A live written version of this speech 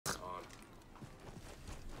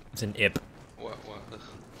It's an IP. What?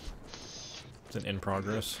 It's an in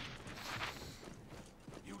progress.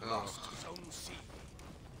 You lost Zone C.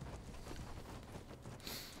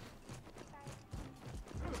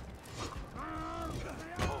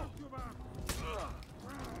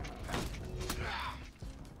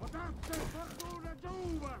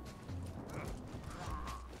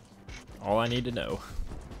 All I need to know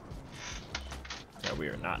is that we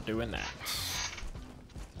are not doing that.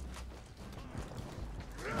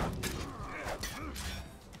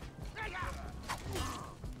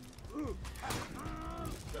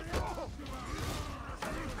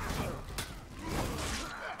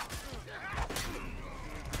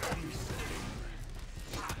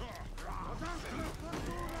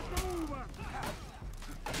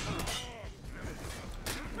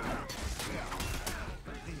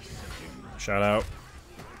 Shout out.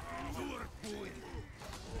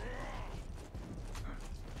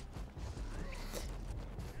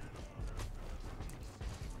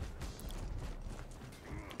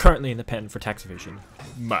 Currently in the pen for tax evasion,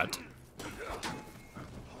 but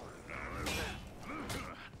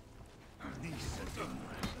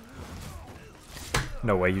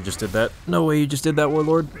no way you just did that. No way you just did that,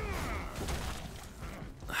 Warlord.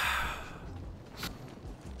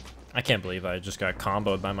 I can't believe I just got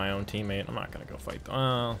comboed by my own teammate. I'm not gonna go fight.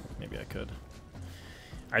 Maybe I could.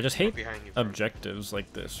 I just hate objectives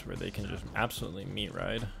like this where they can just absolutely meat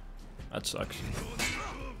ride. That sucks.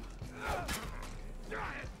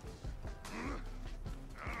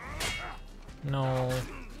 No.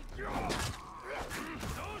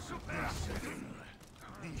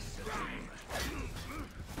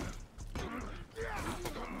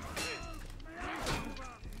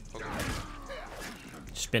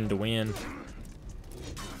 Spin to win.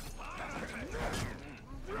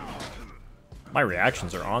 My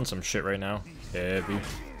reactions are on some shit right now. Heavy.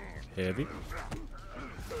 Heavy.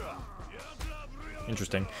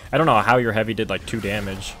 Interesting. I don't know how your heavy did like 2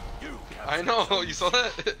 damage. I know, you saw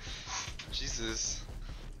that? Jesus.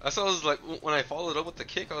 That's why I was like, when I followed up with the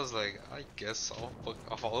kick, I was like, I guess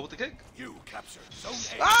I'll follow with the kick. You captured Zone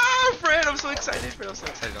A. Ah, Fred, I'm so excited, Fred, I'm so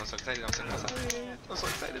excited, I'm so excited, I'm so excited, I'm so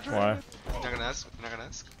excited, Fred. Why? You're not gonna ask? You're not gonna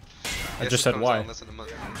ask? I just said why. Less than a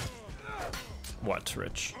month. What,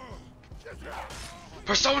 Rich?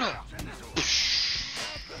 Persona!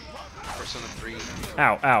 Persona 3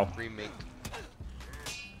 Ow, ow. remake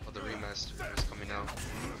of the remaster is coming out.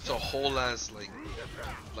 It's a whole ass like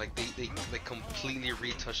they completely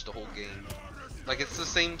retouched the whole game. Like it's the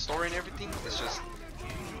same story and everything. It's just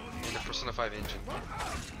in the Persona 5 engine.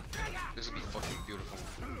 This would be fucking beautiful.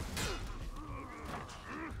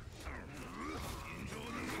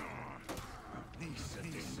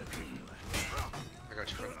 I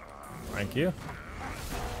got you, bro. Thank you.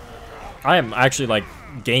 I am actually like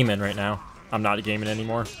gaming right now. I'm not gaming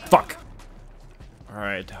anymore. Fuck.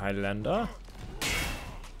 Alright, Highlander.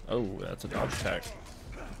 Oh, that's a dodge attack.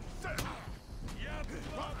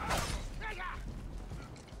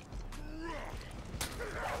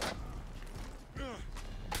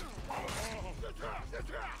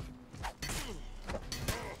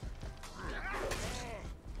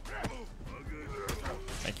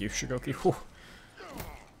 Thank you, Shigoki. Whew.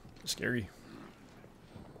 Scary.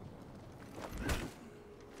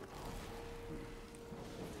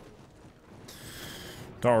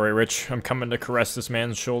 Don't worry, Rich. I'm coming to caress this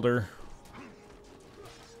man's shoulder.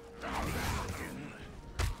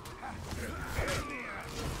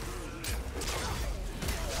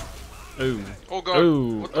 Ooh. Oh god.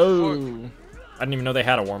 Ooh. What the Oh. I didn't even know they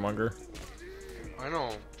had a warmonger. fuck? I know.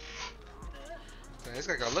 Man, this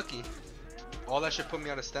guy got lucky. All that shit put me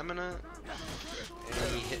out of stamina, and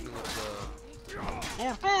then he hit me with the. You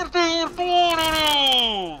captured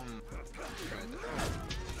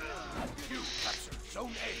Zone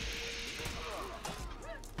A.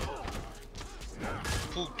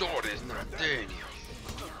 Pudor is not dead.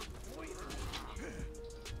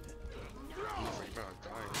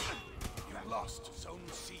 You lost Zone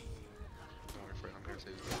C.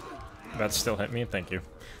 That still hit me. Thank you.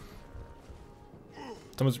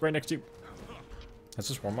 Someone's right next to you. Has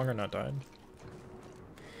this warmonger not died?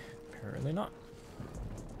 Apparently not.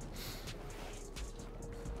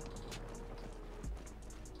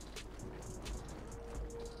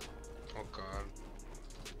 Oh god.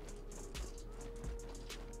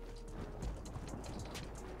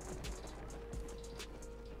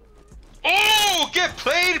 Oh, get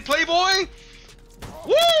played, Playboy!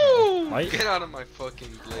 Woo! Light. Get out of my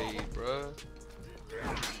fucking blade, bruh.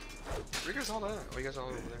 Where you guys all at? Oh, you guys all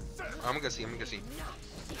over there. I'm gonna see.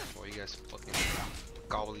 Oh, you guys fucking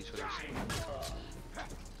gobble each other.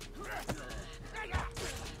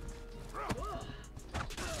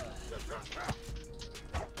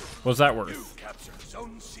 Was that worth? Capture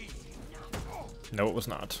Zone C. No, it was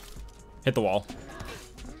not. Hit the wall.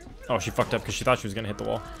 Oh, she fucked up because she thought she was gonna hit the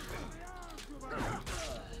wall.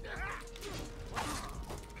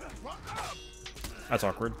 That's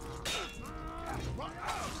awkward.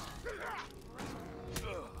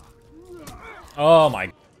 Oh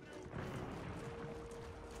my.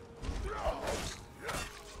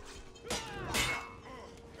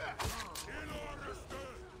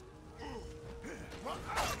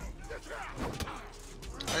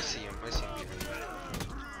 I see him behind me.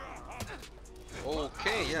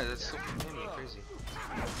 Okay, yeah, that's so fucking crazy.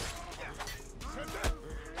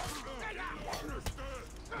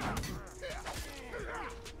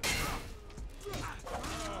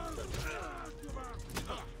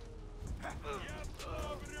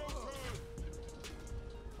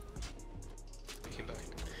 Came back.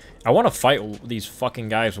 I want to fight these fucking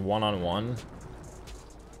guys one-on-one.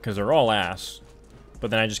 Because they're all ass. But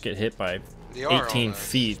then I just get hit by They are 18 all ass.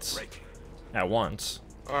 feet at once.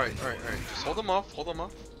 Alright. Just hold them off.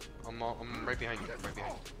 I'm right behind you. Right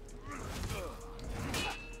behind you.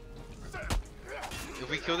 If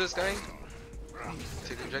we kill this guy,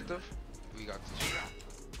 take the objective, we got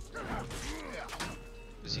this.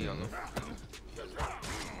 Is he yellow?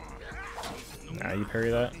 Nah, you parry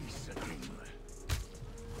that.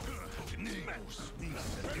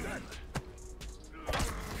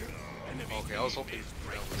 Okay, I was hoping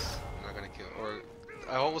that was not gonna kill. Or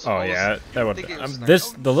I was. Oh I was yeah, that would. thinking it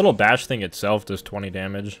was The little bash thing itself does 20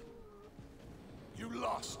 damage. You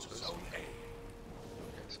lost Zone A. Okay,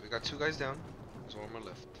 so we got 2 guys down. There's 1 more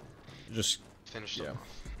left. Just Finish yeah. them off.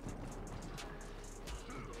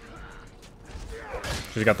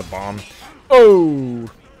 she's got the bomb. Oh,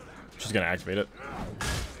 she's gonna activate it.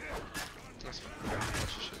 That's fine.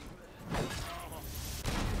 Watch the shit.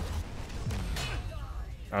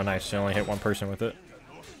 Oh nice, she only hit 1 person with it.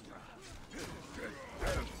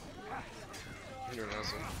 You're an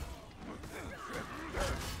asshole.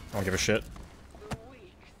 I don't give a shit.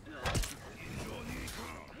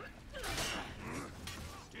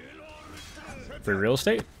 Free real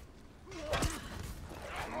estate?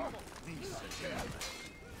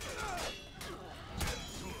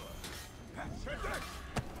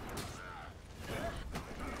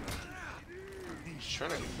 He's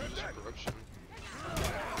trying to get corruption.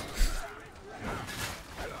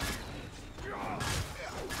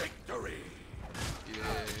 Victory.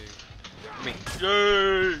 Yay. Me.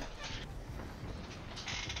 Yay!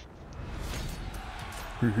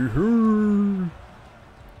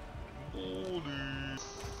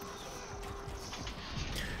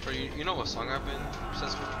 Bro, you know what song I've been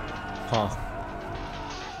obsessed with? Huh.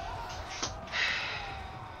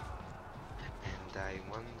 And I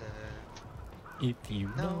wonder If you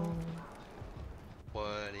know.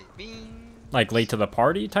 what it means. Like late to the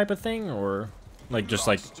party type of thing, or like just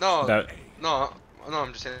like No, that? no,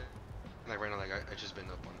 I'm just saying, like right now, like I just been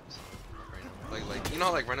up on this right now. Like you know,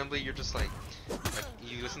 how, like randomly you're just like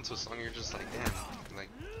you listen to a song, you're just like, damn, like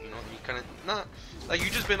you know, you kind of not like you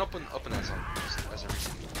just been up in that song just as a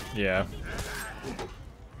recent. Yeah.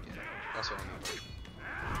 Yeah, that's what I mean.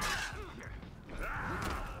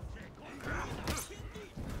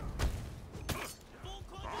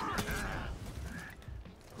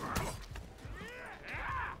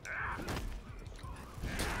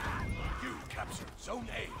 You captured Zone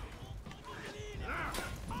A.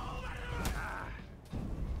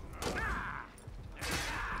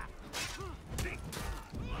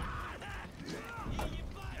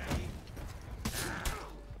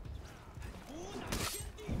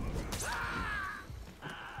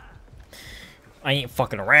 I ain't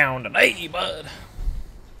fucking around today, bud.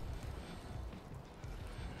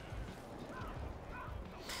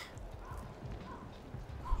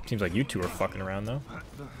 Seems like you two are fucking around though.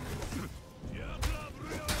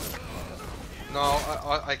 No,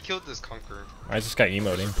 I killed this conqueror. I just got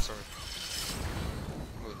emoting. Sorry.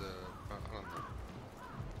 With I don't know.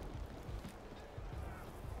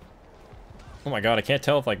 Oh my god, I can't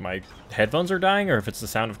tell if like my headphones are dying or if it's the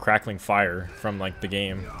sound of crackling fire from like the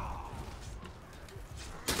game.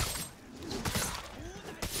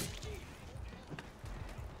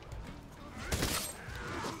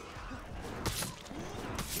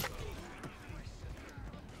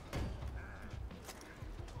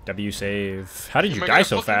 W save. How did you Am I die gonna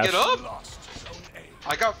so fucking fast? Get up? Lost Zone A.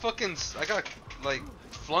 I got like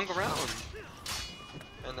flung around,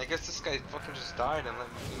 and I guess this guy fucking just died and let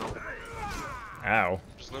me, you know, Ow.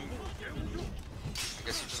 just let me. I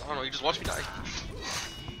guess he just, I don't know, you just watched me die.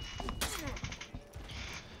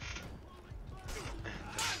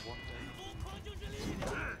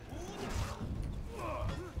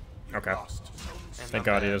 Okay. Lost Zone Thank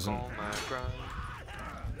God he doesn't.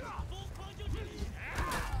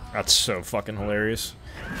 That's so fucking hilarious.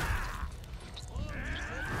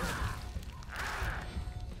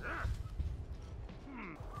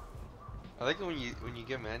 I like it when you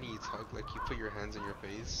get mad and you talk, like you put your hands on your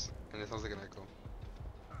face and it sounds like an echo.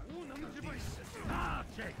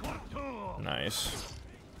 Nice.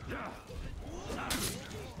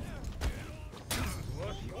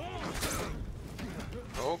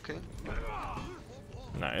 Okay.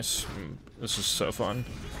 Nice. This is so fun.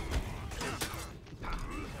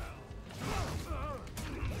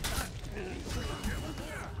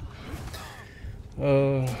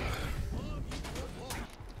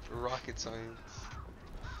 Rocket science.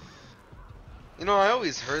 You know, I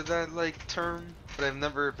always heard that like term, but I've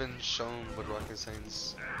never been shown what rocket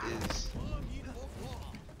science is.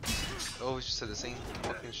 I always just said the same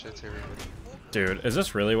fucking shit to everybody. Dude, is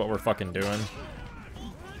this really what we're fucking doing?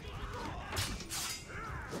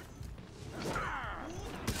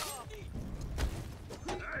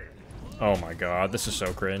 Oh my god, this is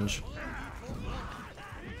so cringe.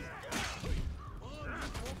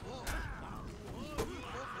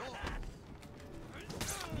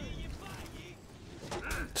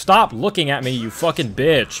 Stop looking at me, you fucking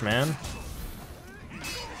bitch, man.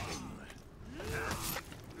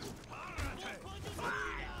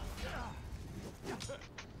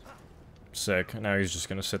 Sick. Now he's just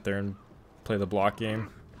gonna sit there and play the block game.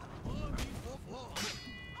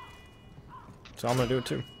 So I'm gonna do it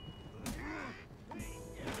too.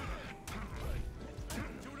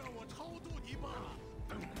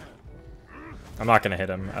 I'm not gonna hit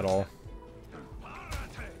him at all.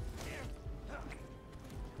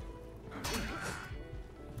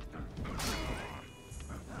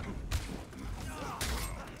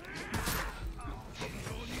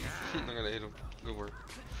 I'm gonna hit him. Good work.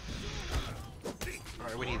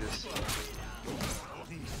 Alright, we need this.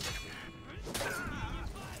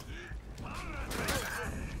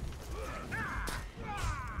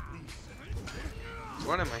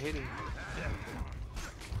 What am I hitting?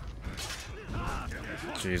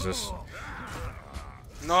 Jesus.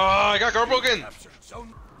 No, I got guard broken!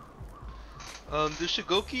 The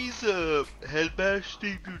Shigoki's head bash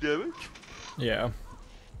thing do damage? Yeah.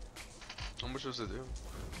 How much does it do?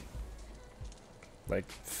 Like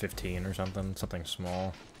 15 or something. Something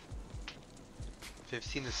small.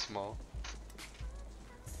 15 is small.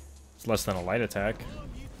 It's less than a light attack.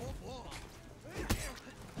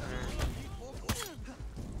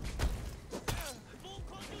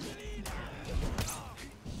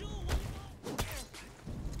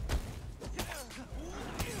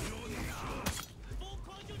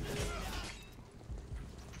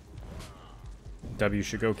 W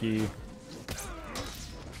Shigoki.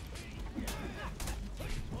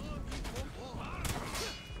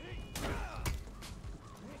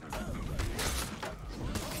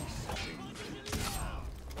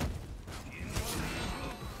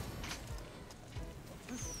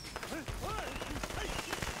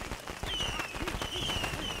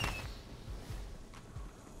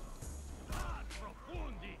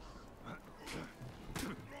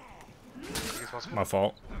 My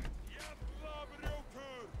fault.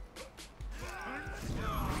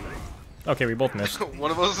 Okay, we both missed.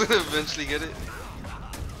 One of us will eventually get it.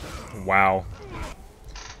 Wow.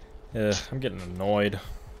 I'm getting annoyed.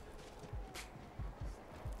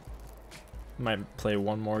 Might play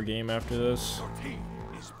one more game after this. Your team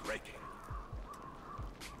is breaking.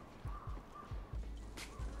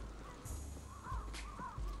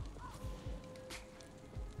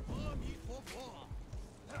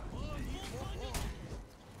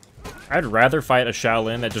 I'd rather fight a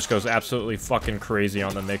Shaolin that just goes absolutely fucking crazy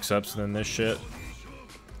on the mix-ups than this shit.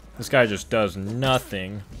 This guy just does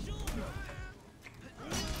nothing.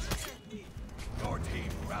 Your team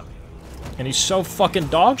rally. And he's so fucking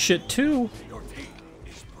dog shit too. Your team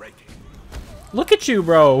is breaking. Look at you,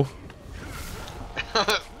 bro.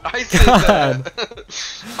 I say God. that.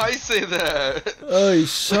 I say that. Oh,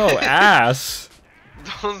 he's so ass.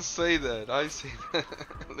 Don't say that. I say that.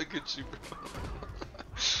 Look at you, bro.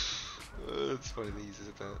 It's funny that you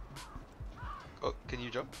said that. Oh, can you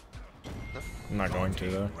jump? No? I'm not going to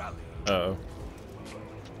though. Uh-oh.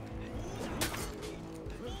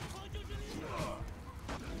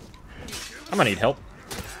 I'm gonna need help.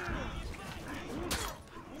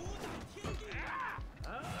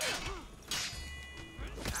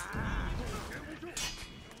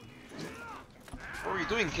 What are you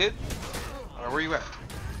doing, kid? Where are you at?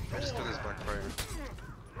 Just do this backfire.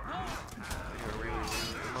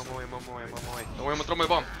 I'm on my way. Don't worry, I'm gonna throw my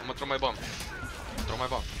bomb. Throw my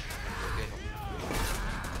bomb. Okay.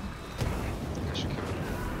 I should kill him.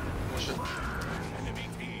 Oh shit.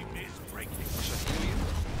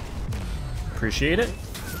 appreciate it.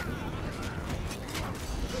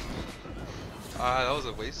 That was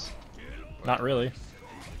a waste. Not really.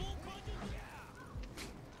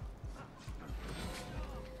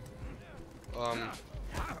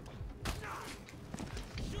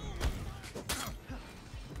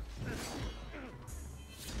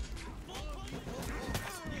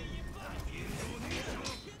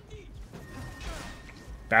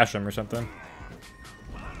 Bash him or something.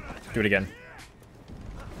 Do it again.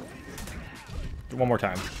 One more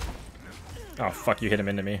time. Oh, fuck, you hit him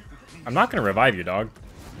into me. I'm not gonna revive you, dog.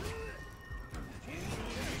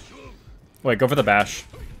 Wait, go for the bash.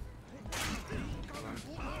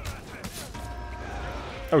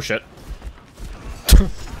 Oh, shit.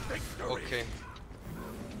 Okay.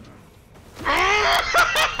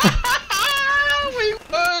 We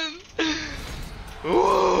won!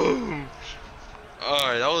 Whoa!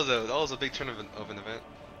 Alright, that was a big turn of an event.